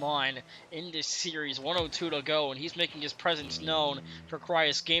coming online in this series, 102 to go, and he's making his presence known for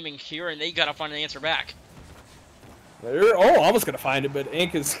Criius Gaming here, and they gotta find an answer back. They're almost gonna find it, but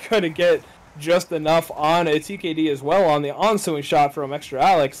Inc is gonna get just enough on a TKD as well on the ensuing shot from Extra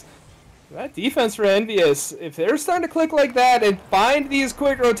Alex. That defense for NVS, if they're starting to click like that and find these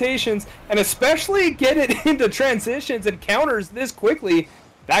quick rotations, and especially get it into transitions and counters this quickly,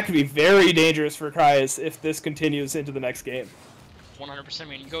 that could be very dangerous for Criius if this continues into the next game. 100%. I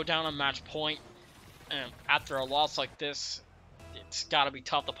mean, you go down on match point after a loss like this, it's got to be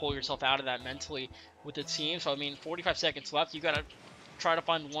tough to pull yourself out of that mentally with the team. So, I mean, 45 seconds left. You got to try to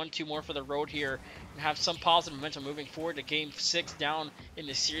find 1-2 more for the road here and have some positive momentum moving forward to game 6 down in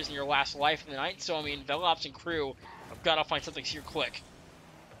this series in your last life of the night. So, I mean, Velops and crew have got to find something here quick.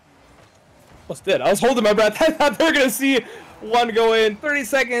 Almost did. I was holding my breath. I thought they were going to see one go in. 30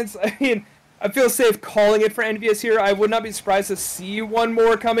 seconds. I mean, I feel safe calling it for NVS here. I would not be surprised to see one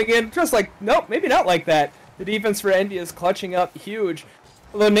more coming in. Just like, nope, maybe not like that. The defense for NVS clutching up huge.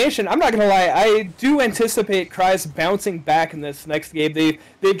 Although, Nation, I'm not going to lie, I do anticipate Criius bouncing back in this next game.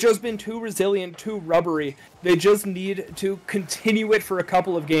 They've just been too resilient, too rubbery. They just need to continue it for a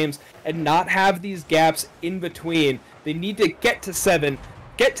couple of games and not have these gaps in between. They need to get to 7,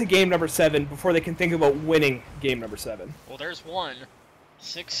 get to game number 7 before they can think about winning game number 7. Well, there's one.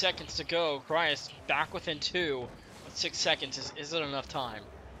 6 seconds to go. Criius back within 2. But 6 seconds isn't enough time.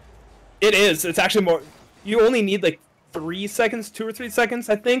 It is. It's actually more. You only need like 3 seconds, 2 or 3 seconds,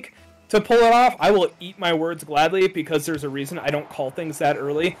 I think, to pull it off. I will eat my words gladly because there's a reason I don't call things that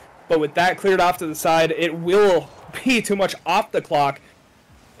early. But with that cleared off to the side, it will be too much off the clock.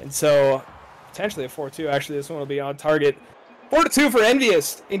 And so, potentially a 4-2. Actually, this one will be on target. 4-2 for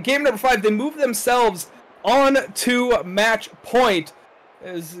NVS. In game number 5, they move themselves on to match point.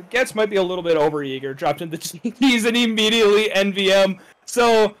 As Getz might be a little bit overeager, dropped into GTs and immediately NVM.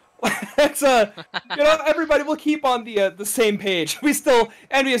 So that's everybody will keep on the same page. We still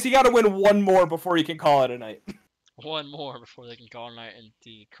NVS, you got to win one more before you can call it a night. One more before they can call it a night. And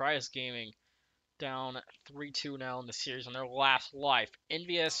the Criius Gaming down 3-2 now in the series on their last life.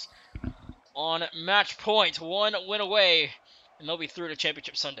 NVS on match point. 1 win away, and they'll be through to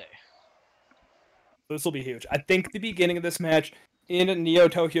Championship Sunday. This will be huge. I think the beginning of this match in Neo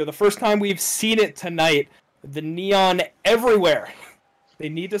Tokyo, the first time we've seen it tonight, the neon everywhere. They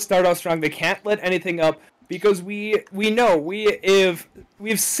need to start off strong. They can't let anything up because we've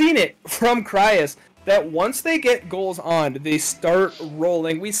seen it from Criius that once they get goals on, they start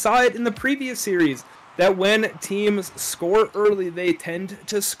rolling. We saw it in the previous series that when teams score early, they tend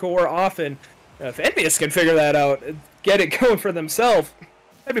to score often. If NVS can figure that out, get it going for themselves,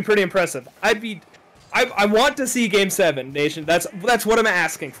 that'd be pretty impressive. I want to see Game 7, Nation. That's what I'm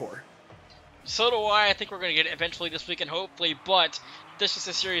asking for. So do I. I think we're going to get it eventually this weekend, hopefully, but this is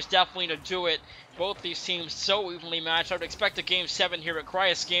a series definitely to do it. Both these teams so evenly matched. I would expect a Game 7 here at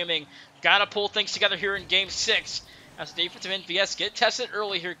Criius Gaming. Got to pull things together here in Game 6 as the defensive NVS get tested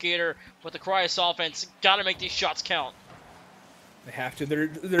early here, Gator, but the Criius offense got to make these shots count. They have to.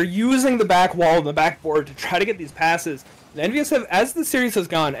 They're using the back wall and the backboard to try to get these passes. The NVS as the series has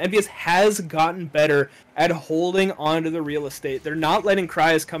gone, NVS has gotten better at holding onto the real estate. They're not letting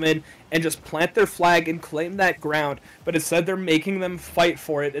Criius come in and just plant their flag and claim that ground, but instead they're making them fight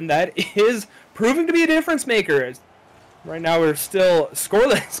for it, and that is proving to be a difference maker. Right now we're still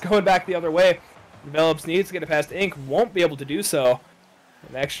scoreless going back the other way. Develops needs to get it past Ink, won't be able to do so.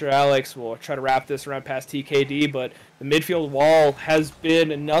 And Extra Alex will try to wrap this around past TKD, but the midfield wall has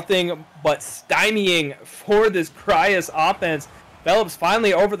been nothing but stymieing for this Criius offense. Develops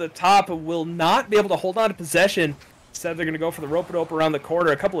finally over the top, will not be able to hold on to possession. Instead, they're going to go for the rope-a-dope around the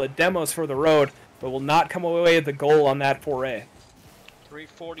corner. A couple of demos for the road, but will not come away with the goal on that foray.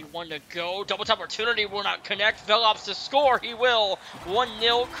 3:41 to go. Double tap opportunity will not connect. Velops to score. He will.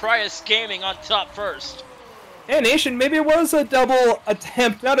 1-0 Criius Gaming on top first. Yeah, Nation, maybe it was a double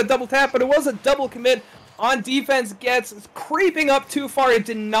attempt, not a double tap, but it was a double commit on defense. Gets creeping up too far. It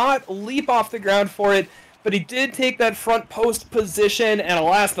did not leap off the ground for it, but he did take that front post position, and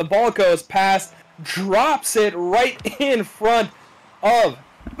alas, the ball goes past, drops it right in front of,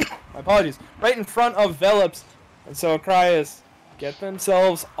 my apologies, right in front of Velops. And so Criius get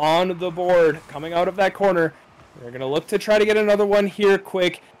themselves on the board coming out of that corner. They're going to look to try to get another one here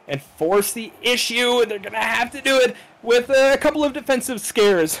quick and force the issue. They're going to have to do it with a couple of defensive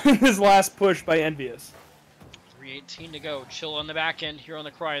scares in this last push by NVS. 3:18 to go. Chill on the back end here on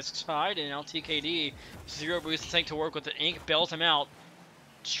the Criius side, and now TKD. Zero boost tank to work with the Ink, bails him out.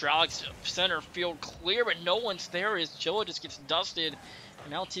 Stralix center field clear, but no one's there as Chilla just gets dusted.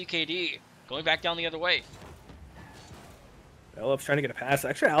 And now TKD going back down the other way. Phillips trying to get a pass.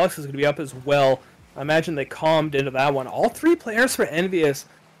 Extra Alex is going to be up as well. I imagine they calmed into that one. All three players for NVS.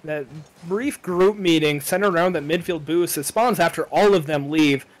 That brief group meeting centered around that midfield boost. It spawns after all of them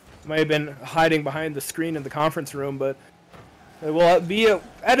leave. Might have been hiding behind the screen in the conference room, but they will be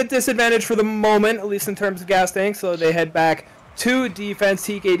at a disadvantage for the moment, at least in terms of gas tanks, so they head back to defense.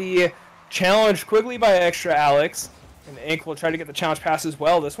 TKD challenged quickly by Extra Alex, and Ink will try to get the challenge pass as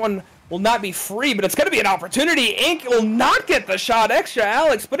well. This one will not be free, but it's going to be an opportunity. Ink will not get the shot. Extra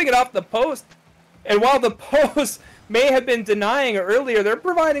Alex putting it off the post, and while the post may have been denying earlier, they're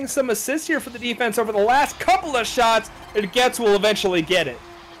providing some assists here for the defense over the last couple of shots, and Getz will eventually get it.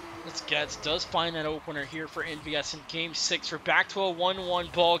 This Getz does find that opener here for NVS in Game 6. We're back to a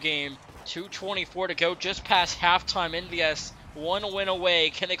 1-1 ball game. 2:24 to go, just past halftime. NVS one win away.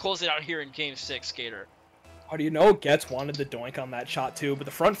 Can they close it out here in Game 6, Skater? How do you know Getz wanted the doink on that shot too, but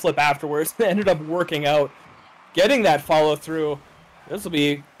the front flip afterwards ended up working out, getting that follow through. This will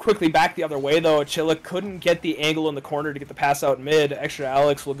be quickly back the other way, though. Chilla couldn't get the angle in the corner to get the pass out mid. Extra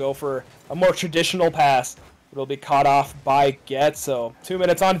Alex will go for a more traditional pass. It'll be caught off by Getz. So 2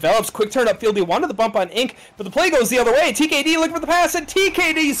 minutes on. Velops, quick turn upfield. He wanted the bump on Ink, but the play goes the other way. TKD looking for the pass, and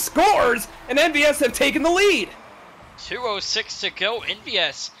TKD scores, and NVS have taken the lead. 2:06 to go.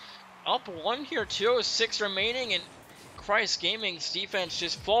 NVS up one here, 2:06 remaining, and Criius Gaming's defense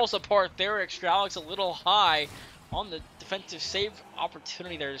just falls apart there. Extra Alex a little high on the defensive save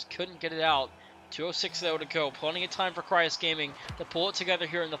opportunity there, just couldn't get it out. 2:06 though to go. Plenty of time for Criius Gaming to pull it together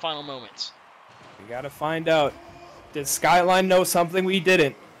here in the final moments. We gotta find out. Did Skyline know something we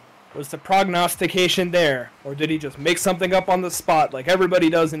didn't? Was the prognostication there? Or did he just make something up on the spot like everybody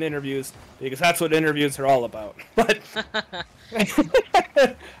does in interviews? Because that's what interviews are all about. But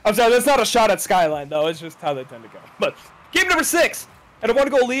I'm sorry, that's not a shot at Skyline though. It's just how they tend to go. But game number 6 and a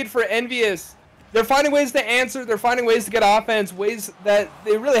 1-goal lead for NVS. They're finding ways to answer. They're finding ways to get offense, ways that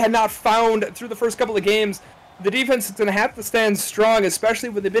they really had not found through the first couple of games. The defense is going to have to stand strong, especially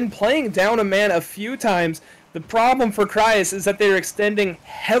when they've been playing down a man a few times. The problem for Criius is that they're extending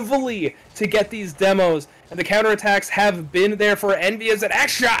heavily to get these demos. and the counterattacks have been there for NVS and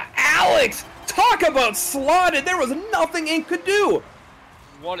extra. Alex, talk about slotted. There was nothing Ink could do.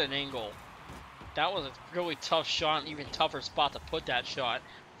 What an angle. That was a really tough shot, even tougher spot to put that shot.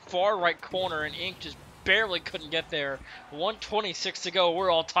 Far right corner, and Ink just barely couldn't get there. 1:26 to go,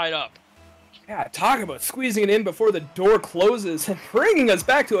 we're all tied up. Yeah, talk about squeezing it in before the door closes and bringing us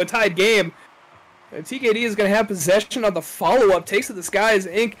back to a tied game. And TKD is going to have possession on the follow-up. Takes to the skies.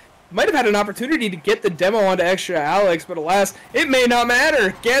 Ink might have had an opportunity to get the demo onto extra Alex, but alas, it may not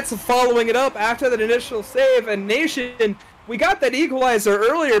matter. Gets following it up after that initial save, and Nation, we got that equalizer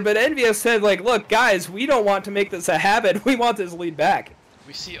earlier, but NVS said, like, look, guys, we don't want to make this a habit. We want this lead back.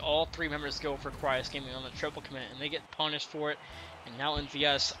 We see all three members go for Criius Gaming on the triple commit, and they get punished for it. And now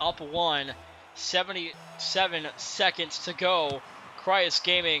NVS up 1, 77 seconds to go. Criius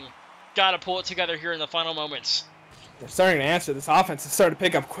Gaming got to pull it together here in the final moments. They're starting to answer. This offense is starting to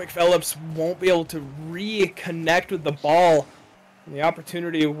pick up quick. Phillips won't be able to reconnect with the ball. And the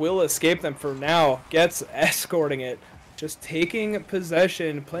opportunity will escape them for now. Gets escorting it. Just taking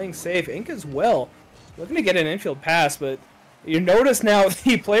possession, playing safe. Ink as well. Looking to get an infield pass, but you notice now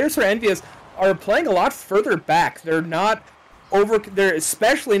the players for NVS are playing a lot further back. They're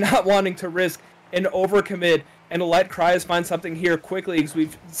especially not wanting to risk an overcommit and let Criius find something here quickly, because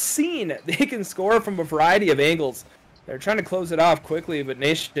we've seen they can score from a variety of angles. They're trying to close it off quickly, but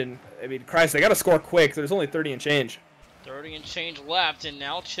Nation, I mean, Criius, they got to score quick. There's only 30 and change. 30 and change left, and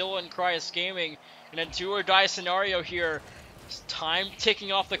now Chilla and Criius Gaming in a do-or-die scenario here. Time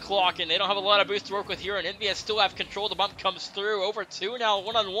ticking off the clock, and they don't have a lot of boost to work with here, and NVS still have control. The bump comes through. Over 2 now,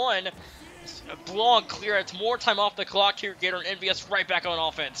 one-on-one. Long clear. It's more time off the clock here, Gator, and NVS right back on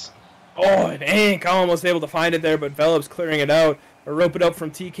offense. Oh, and Ink almost able to find it there, but Velop's clearing it out. A rope it up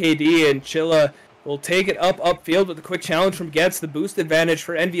from TKD, and Chilla will take it upfield with a quick challenge from Getz. The boost advantage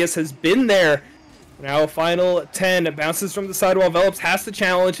for NVS has been there. Now final 10. It bounces from the side while Velops has to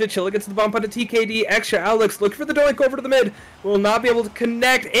challenge it. Chilla gets the bump onto TKD. Extra Alex looking for the doink over to the mid. Will not be able to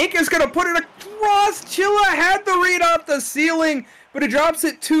connect. Ink is going to put it across. Chilla had the read off the ceiling, but it drops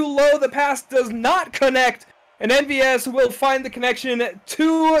it too low. The pass does not connect. And NVS will find the connection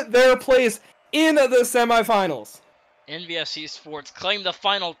to their place in the semifinals. NVS Esports claim the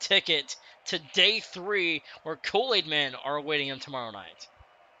final ticket to Day 3, where Kool-Aid Men are awaiting them tomorrow night.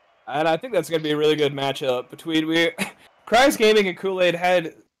 And I think that's going to be a really good matchup between Criius Gaming and Kool-Aid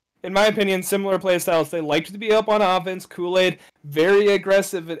had, in my opinion, similar play styles. They liked to be up on offense. Kool-Aid very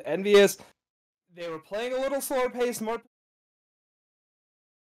aggressive and envious. They were playing a little slower pace, more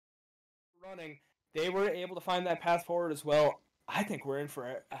running. They were able to find that path forward as well. I think we're in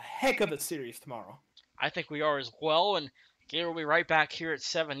for a heck of a series tomorrow. I think we are as well, and Gator will be right back here at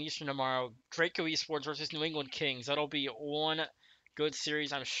 7 Eastern tomorrow. Draco Esports versus New England Kings. That'll be one good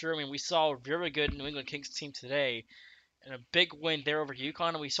series, I'm sure. I mean, we saw a very good New England Kings team today, and a big win there over UConn,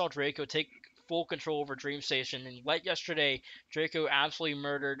 and we saw Draco take full control over Dream Station. And like yesterday, Draco absolutely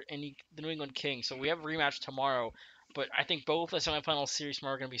murdered the New England Kings. So we have a rematch tomorrow. But I think both the semifinal series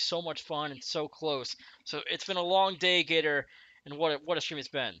tomorrow are going to be so much fun and so close. So it's been a long day, Gator, and what a stream it's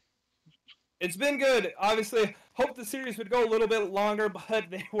been. It's been good. Obviously, hope the series would go a little bit longer, but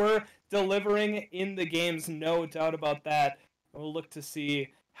they were delivering in the games, no doubt about that. We'll look to see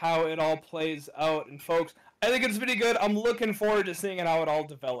how it all plays out. And folks, I think it's pretty good. I'm looking forward to seeing how it all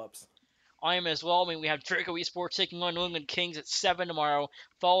develops. I am as well. I mean, we have Draco Esports taking on New England Kings at 7 tomorrow,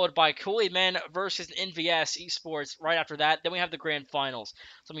 followed by Kool-Aid Men versus NVS Esports right after that. Then we have the grand finals.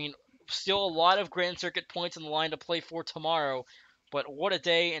 So, I mean, still a lot of Grand Circuit points in the line to play for tomorrow. But what a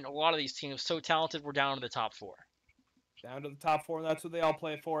day, and a lot of these teams so talented, we're down to the top 4. Down to the top 4, that's what they all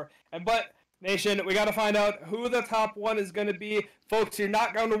play for. But Nation, we got to find out who the top 1 is going to be. Folks, you're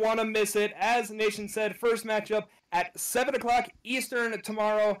not going to want to miss it. As Nation said, first matchup at 7 o'clock Eastern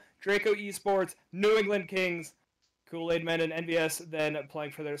tomorrow. Draco Esports, New England Kings, Kool-Aid Men, and NVS then playing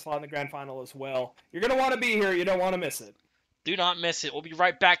for their slot in the grand final as well. You're going to want to be here. You don't want to miss it. Do not miss it. We'll be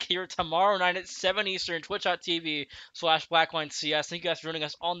right back here tomorrow night at 7 Eastern, twitch.tv/BlacklineCS. Thank you guys for joining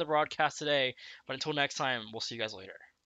us on the broadcast today. But until next time, we'll see you guys later.